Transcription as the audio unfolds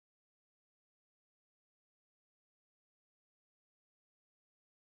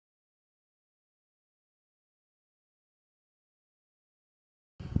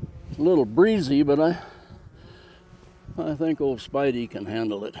A little breezy, but I think old Spidey can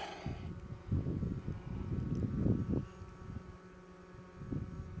handle it.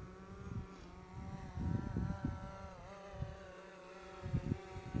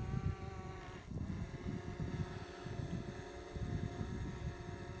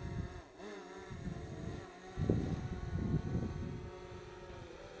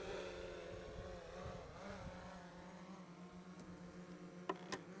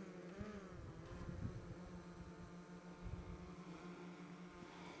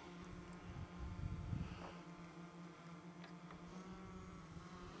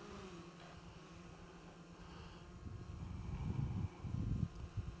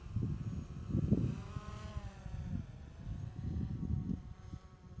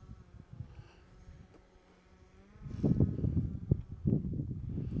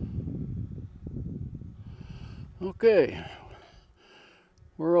 Okay,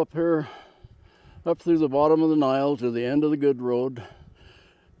 we're up here, up through the bottom of the Nile to the end of the good road.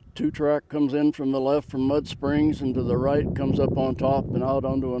 2-track comes in from the left from Mud Springs, and to the right comes up on top and out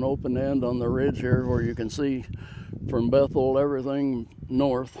onto an open end on the ridge here where you can see from Bethel everything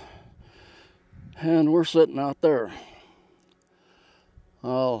north. And we're sitting out there.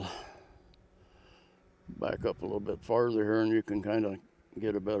 I'll back up a little bit farther here and you can kind of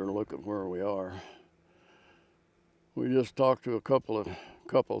get a better look at where we are. We just talked to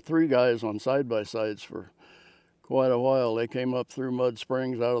three guys on side-by-sides for quite a while. They came up through Mud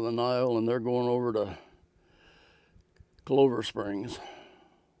Springs out of the Nile, and they're going over to Clover Springs.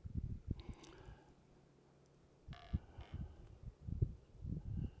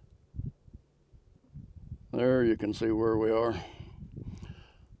 There you can see where we are.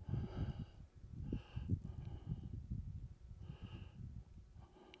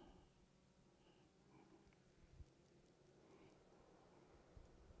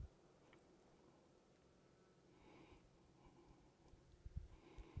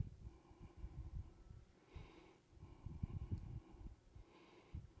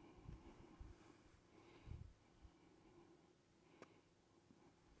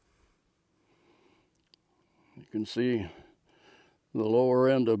 You can see the lower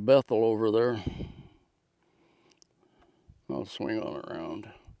end of Bethel over there. I'll swing on around.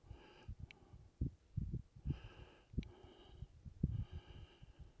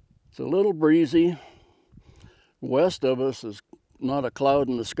 It's a little breezy. West of us is not a cloud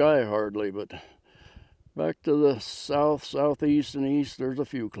in the sky hardly, but back to the south, southeast, and east, there's a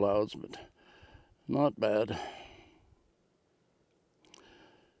few clouds, but not bad.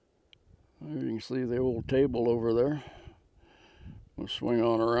 There you can see the old table over there. We'll swing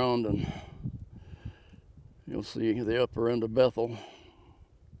on around and you'll see the upper end of Bethel.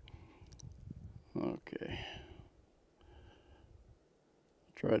 Okay.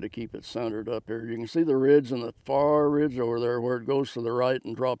 Try to keep it centered up here. You can see the ridge and the far ridge over there where it goes to the right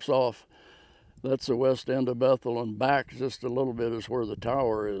and drops off. That's the west end of Bethel, and back just a little bit is where the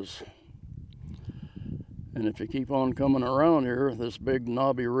tower is. And if you keep on coming around here, this big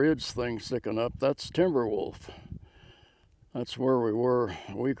knobby ridge thing sticking up, that's Timberwolf. That's where we were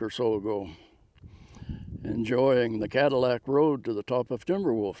a week or so ago, enjoying the Cadillac Road to the top of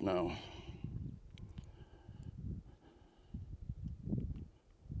Timberwolf now.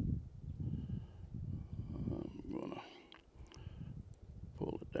 I'm gonna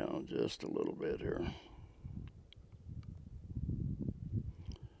pull it down just a little bit here.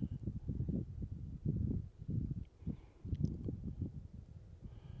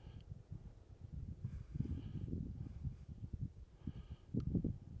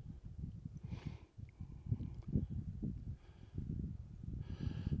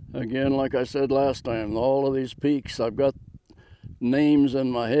 Again, like I said last time, all of these peaks, I've got names in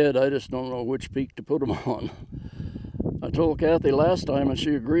my head. I just don't know which peak to put them on. I told Kathy last time and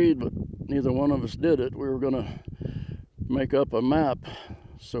she agreed, but neither one of us did it. We were going to make up a map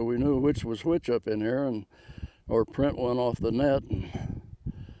so we knew which was which up in here, or print one off the net, and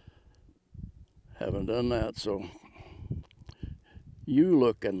haven't done that. So you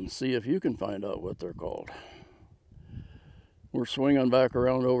look and see if you can find out what they're called. We're swinging back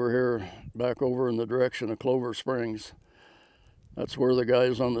around over here, back over in the direction of Clover Springs. That's where the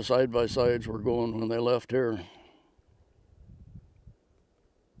guys on the side-by-sides were going when they left here.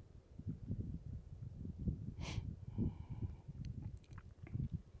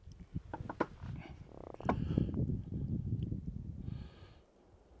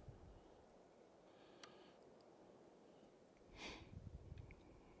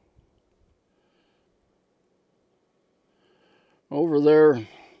 Over there,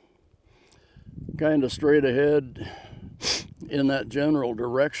 kind of straight ahead, in that general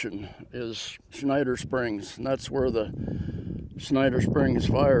direction is Clover Springs, and that's where the Clover Springs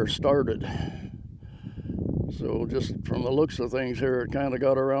fire started. So just from the looks of things here, it kind of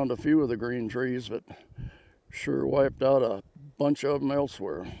got around a few of the green trees, but sure wiped out a bunch of them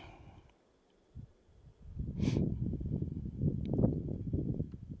elsewhere.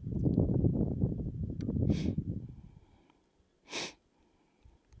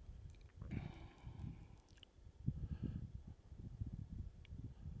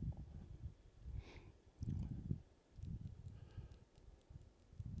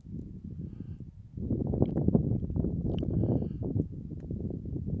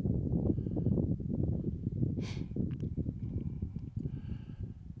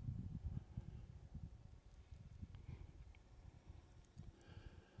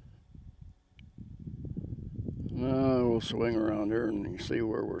 We'll swing around here and you can see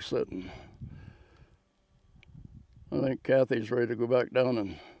where we're sitting. I think Kathy's ready to go back down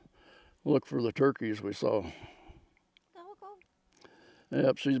and look for the turkeys we saw.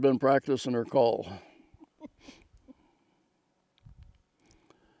 Yep, she's been practicing her call.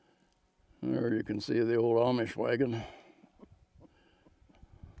 There you can see the old Amish wagon.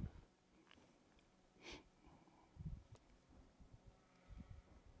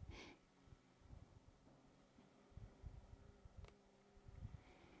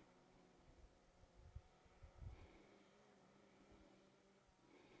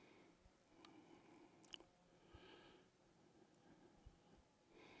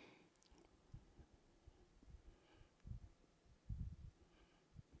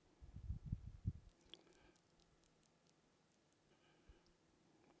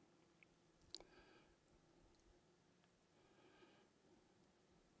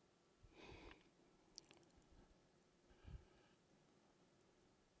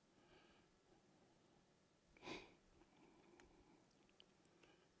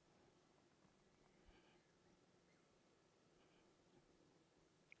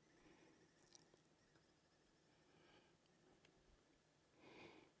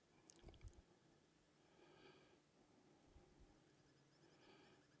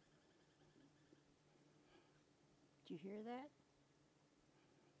 Did you hear that?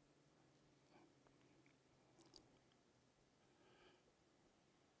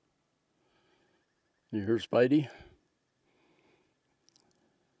 You hear Spidey?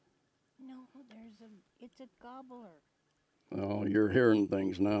 No, it's a gobbler. Oh, you're hearing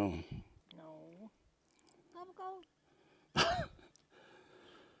things now. No. Gobble.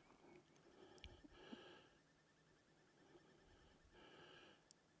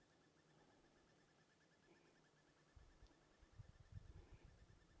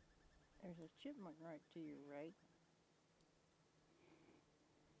 There's a chipmunk right to your right.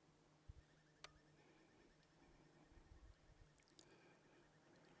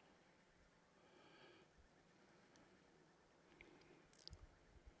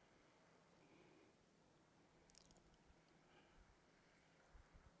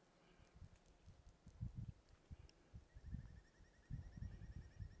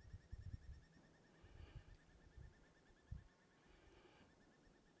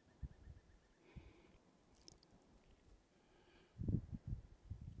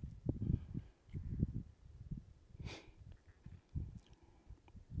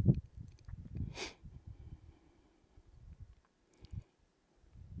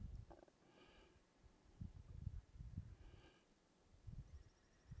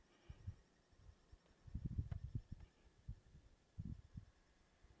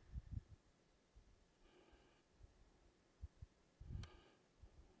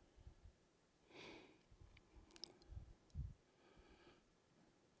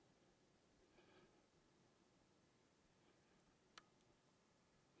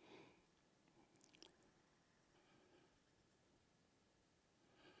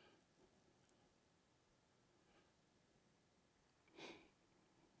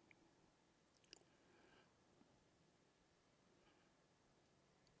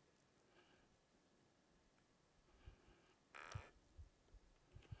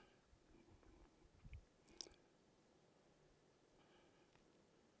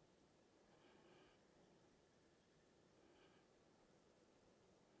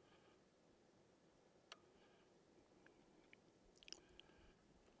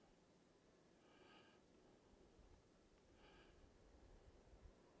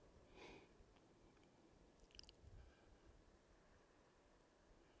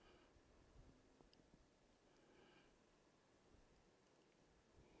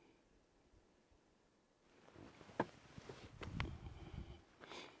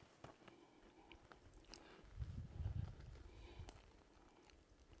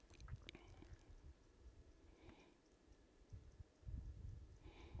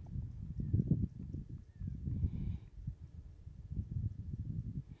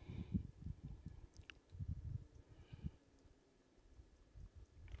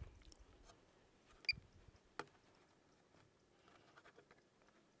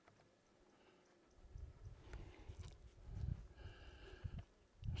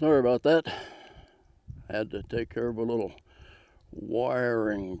 Sorry about that. Had to take care of a little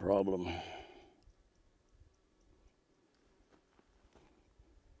wiring problem.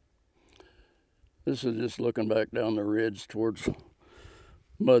 This is just looking back down the ridge towards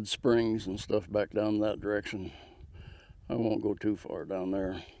Mud Springs and stuff back down that direction. I won't go too far down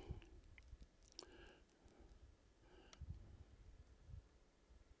there.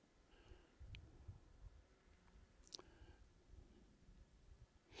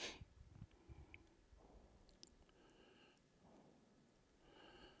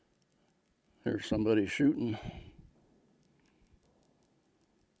 There's somebody shooting.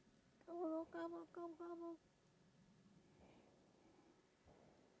 Gobble, gobble, gobble, gobble.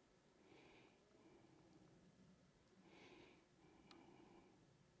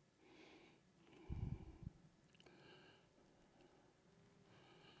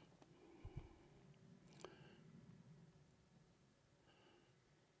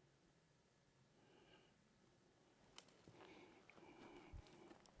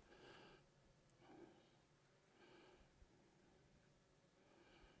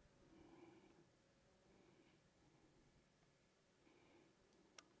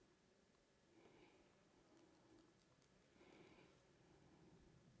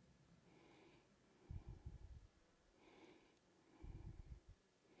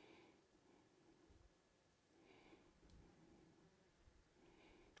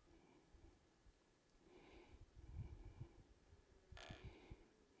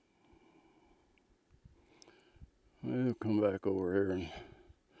 I'll come back over here and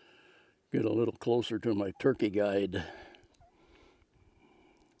get a little closer to my turkey guide.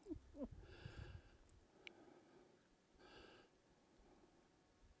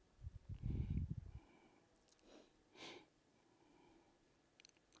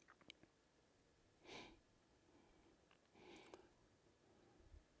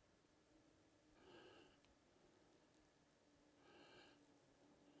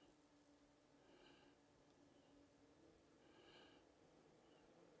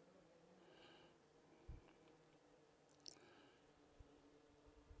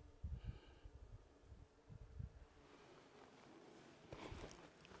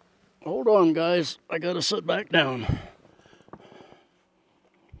 Hold on, guys. I gotta sit back down.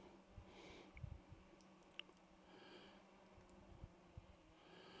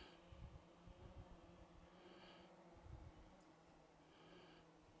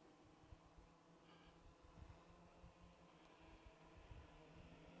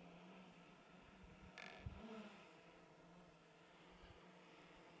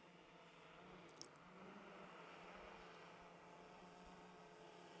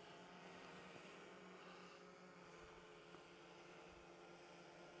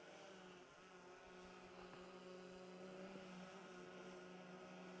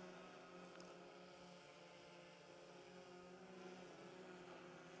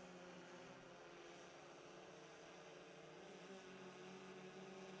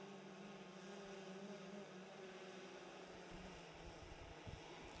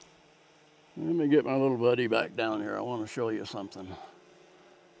 Let me get my little buddy back down here. I want to show you something.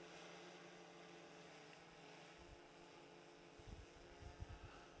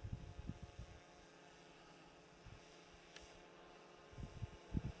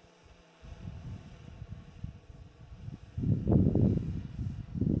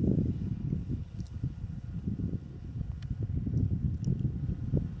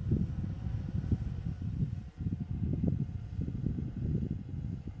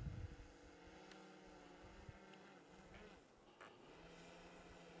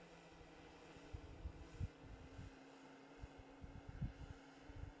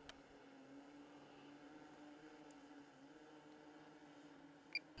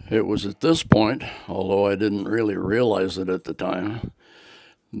 It was at this point, although I didn't really realize it at the time,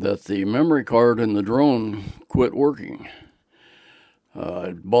 that the memory card in the drone quit working.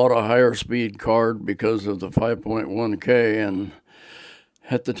 I bought a higher speed card because of the 5.1K, and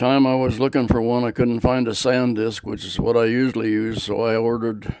at the time I was looking for one. I couldn't find a SanDisk, which is what I usually use, so I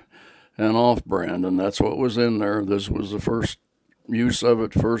ordered an off-brand, and that's what was in there. This was the first use of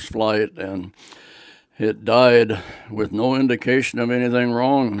it, first flight, and it died with no indication of anything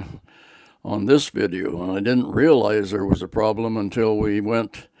wrong on this video. And I didn't realize there was a problem until we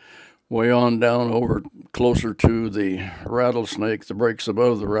went way on down over closer to the Rattlesnake, the breaks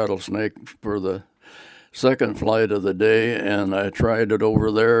above the Rattlesnake, for the second flight of the day. And I tried it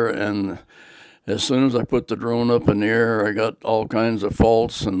over there, and as soon as I put the drone up in the air, I got all kinds of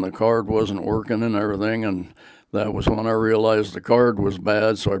faults, and the card wasn't working and everything. And that was when I realized the card was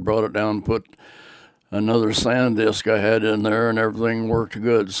bad, so I brought it down, put another sand disk I had in there, and everything worked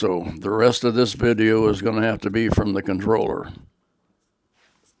good. So the rest of this video is going to have to be from the controller.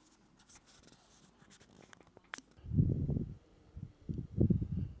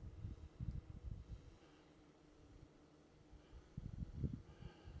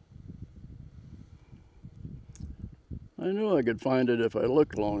 I knew I could find it if I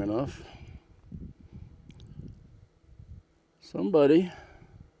looked long enough. Somebody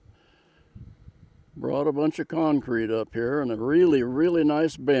brought a bunch of concrete up here and a really, really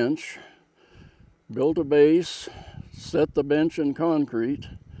nice bench. Built a base, set the bench in concrete,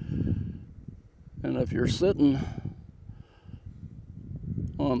 and if you're sitting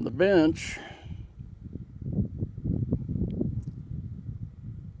on the bench,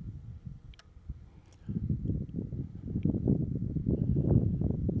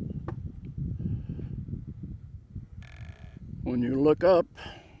 when you look up,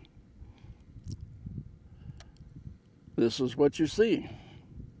 this is what you see.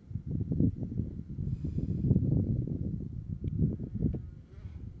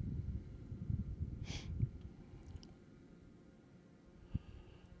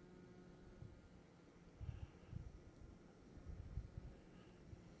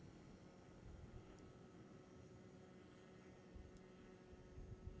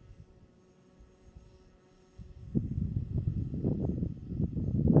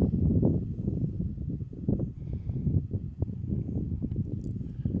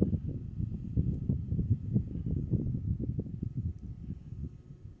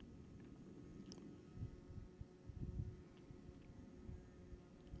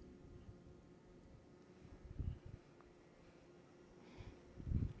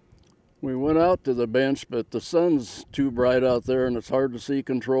 We went out to the bench, but the sun's too bright out there and it's hard to see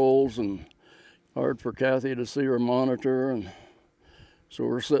controls and hard for Kathy to see her monitor, and so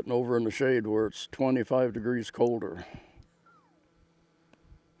we're sitting over in the shade where it's 25 degrees colder.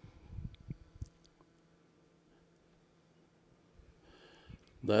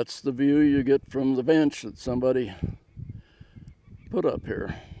 That's the view you get from the bench that somebody put up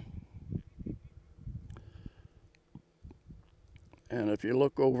here. And if you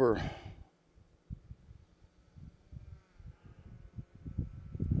look over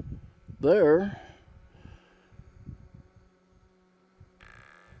there,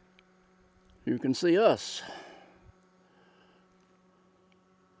 you can see us.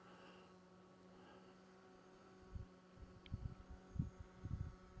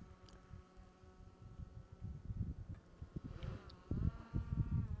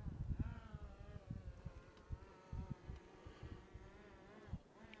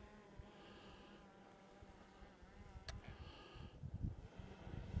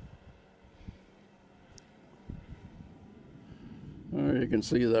 You can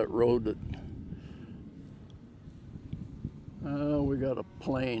see that road that, we got a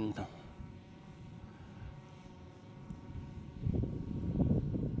plane.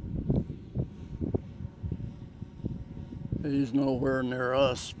 He's nowhere near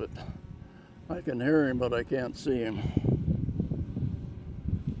us, but I can hear him, but I can't see him.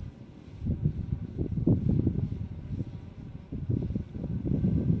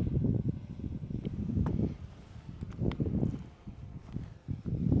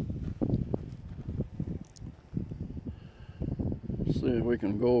 See if we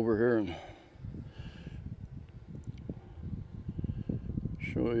can go over here and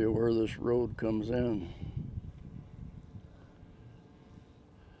show you where this road comes in.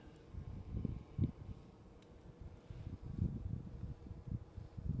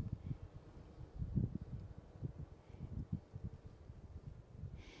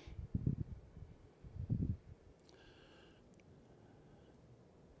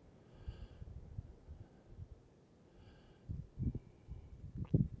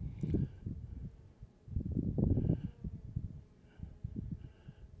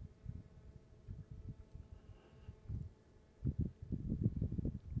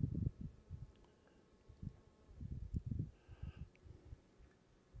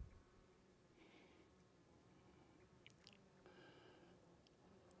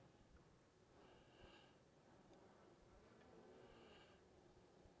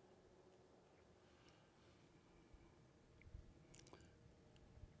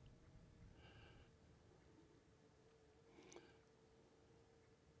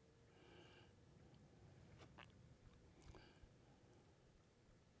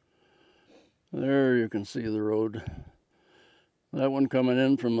 There you can see the road. That one coming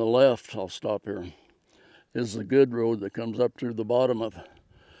in from the left, I'll stop here, is the good road that comes up through the bottom of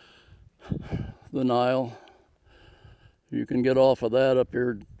the Nile. You can get off of that up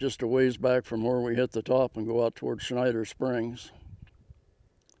here just a ways back from where we hit the top and go out towards Clover Springs.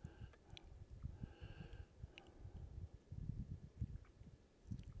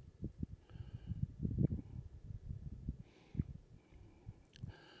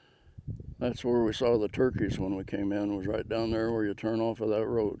 That's where we saw the turkeys when we came in, was right down there where you turn off of that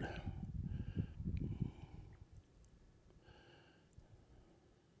road.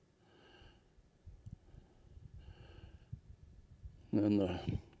 And then the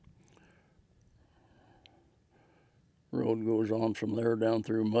road goes on from there down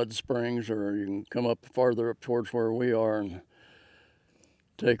through Mud Springs, or you can come up farther up towards where we are and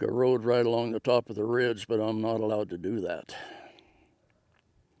take a road right along the top of the ridge, but I'm not allowed to do that.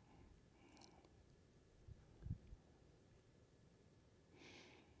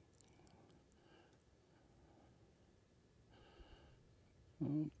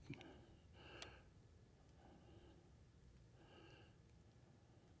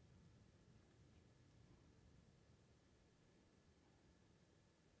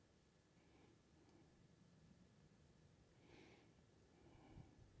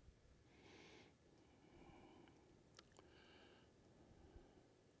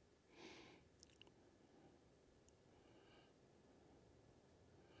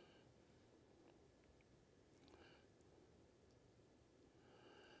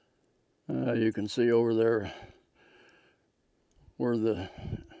 You can see over there where the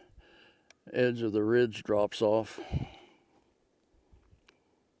edge of the ridge drops off.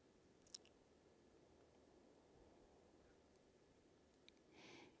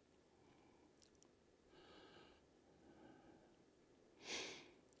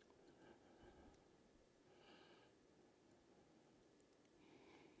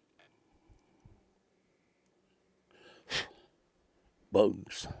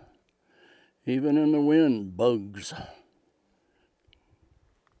 Bugs. Even in the wind, bugs.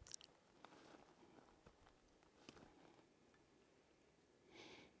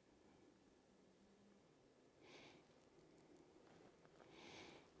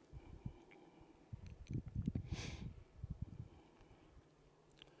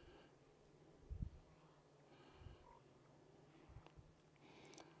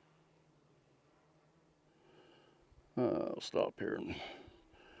 I'll stop here and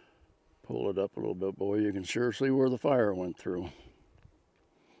pull it up a little bit. Boy, you can sure see where the fire went through.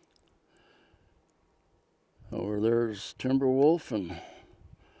 Over there's Timberwolf, and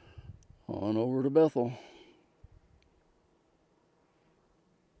on over to Bethel.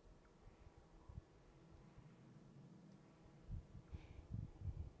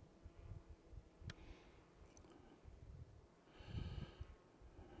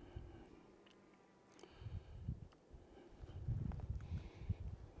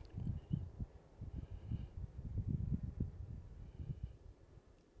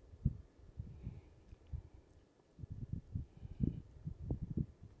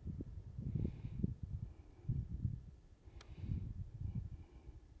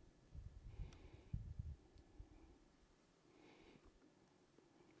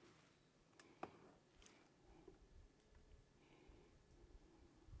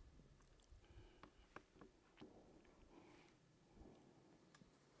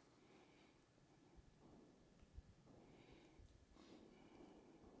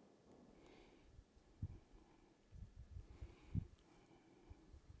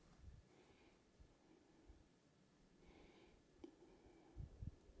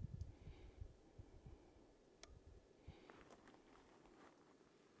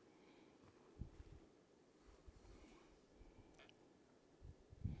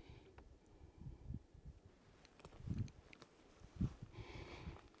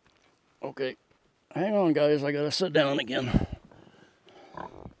 Okay, hang on guys, I gotta sit down again.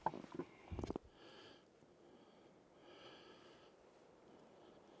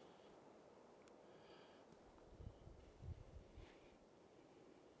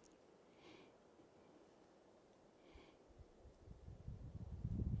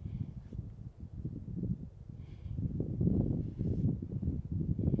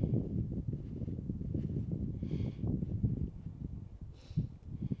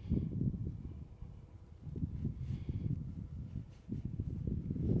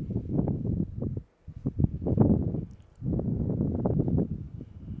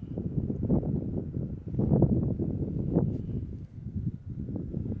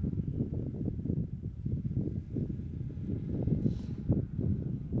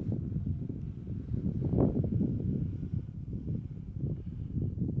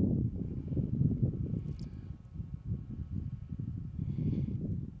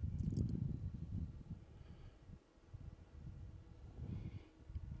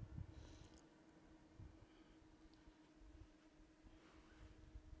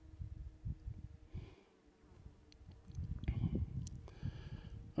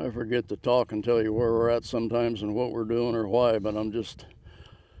 I forget to talk and tell you where we're at sometimes and what we're doing or why, but I'm just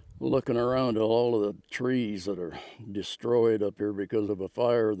looking around at all of the trees that are destroyed up here because of a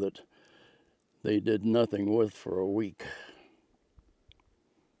fire that they did nothing with for a week.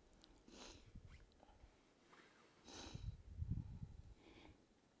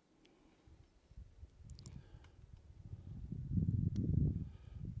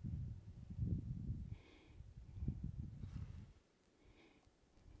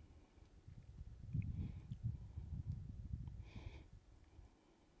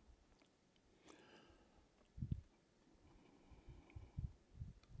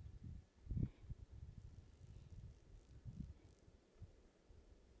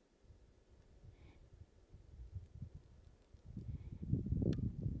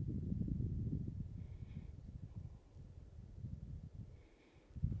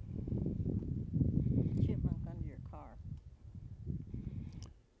 Chipmunk under your car.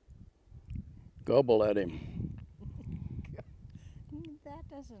 Gobble at him. That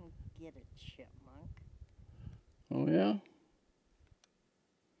doesn't get a chipmunk. Oh, yeah?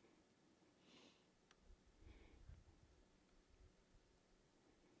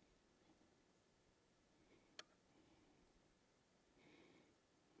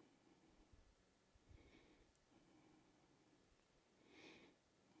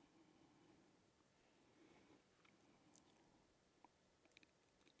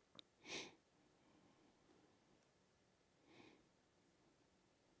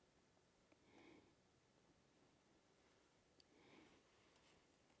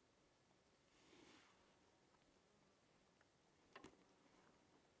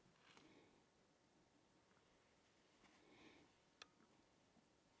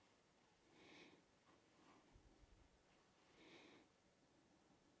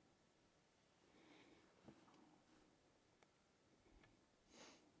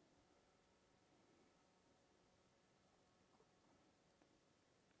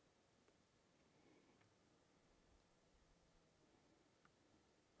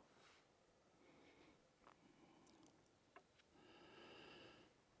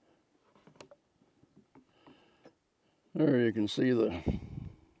 There you can see the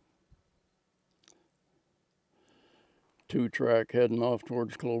 2-track heading off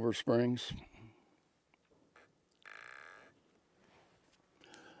towards Clover Springs.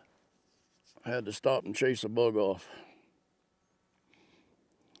 I had to stop and chase a bug off.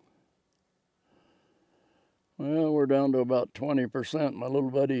 Well, we're down to about 20%. My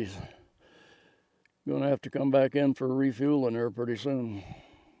little buddy's gonna have to come back in for refueling here pretty soon.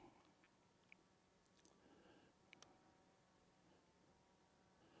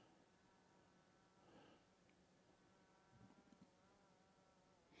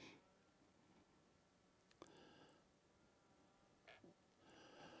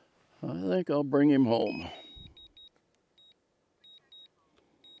 I think I'll bring him home.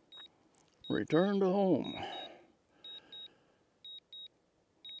 Return to home.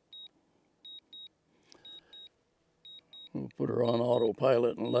 We'll put her on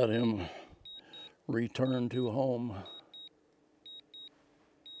autopilot and let him return to home.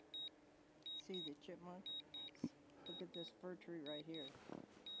 See the chipmunk? Look at this fir tree right here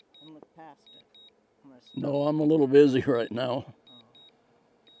and look past it. No, I'm a little busy right now. Oh.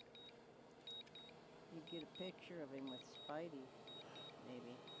 You get a picture of him with Spidey,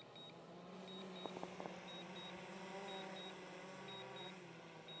 maybe.